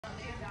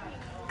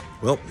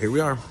Well, here we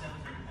are.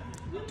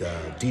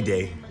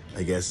 D-Day,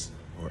 I guess,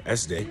 or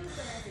S-Day.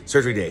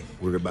 Surgery day.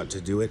 We're about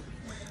to do it.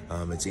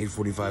 It's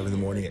 8:45 in the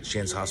morning at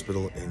Shands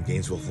Hospital in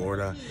Gainesville,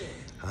 Florida.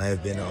 I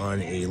have been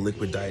on a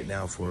liquid diet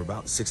now for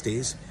about 6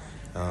 days,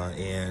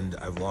 and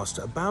I've lost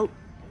about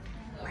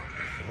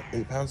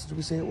 8 pounds. Did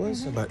we say it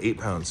was? About 8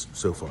 pounds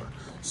so far.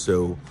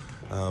 So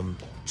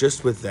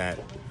just with that,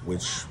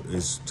 which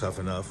is tough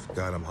enough,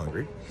 God, I'm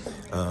hungry,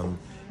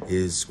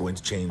 is going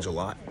to change a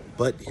lot.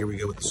 But here we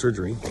go with the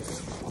surgery.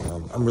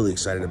 I'm really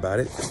excited about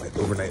it. My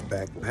overnight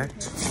bag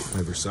packed.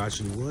 My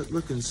Versace, what?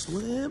 Looking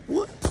slim?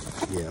 What?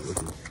 Yeah,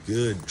 looking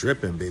good.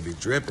 Dripping, baby,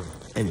 dripping.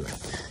 Anyway,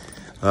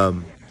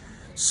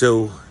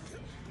 so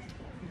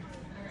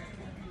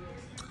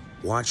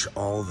watch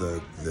all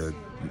the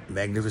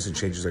magnificent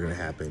changes that are going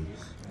to happen.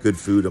 Good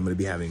food. I'm going to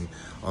be having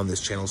on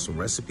this channel some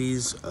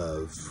recipes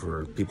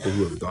for people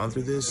who have gone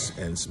through this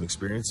and some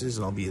experiences,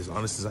 and I'll be as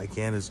honest as I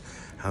can as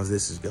how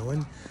this is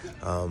going.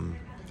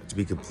 To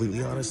be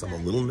completely honest, I'm a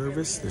little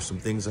nervous. There's some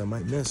things I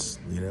might miss.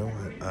 You know,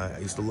 I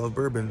used to love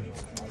bourbon.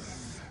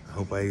 I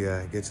hope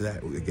I get to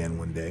that again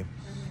one day.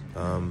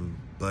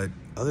 But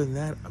other than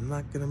that, I'm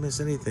not going to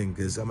miss anything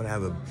because I'm going to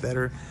have a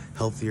better,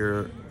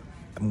 healthier,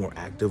 more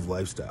active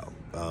lifestyle.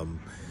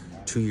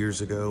 2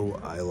 years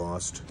ago, I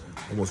lost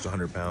almost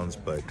 100 pounds,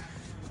 but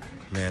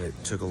man, it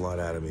took a lot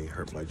out of me.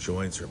 Hurt my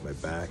joints, hurt my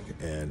back,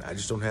 and I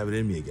just don't have it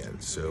in me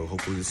again. So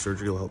hopefully the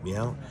surgery will help me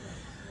out.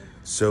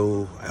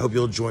 So I hope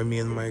you'll join me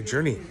in my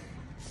journey.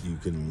 You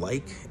can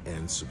like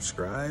and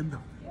subscribe.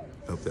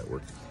 I hope that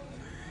worked.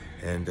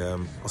 And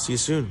I'll see you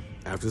soon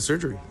after the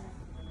surgery.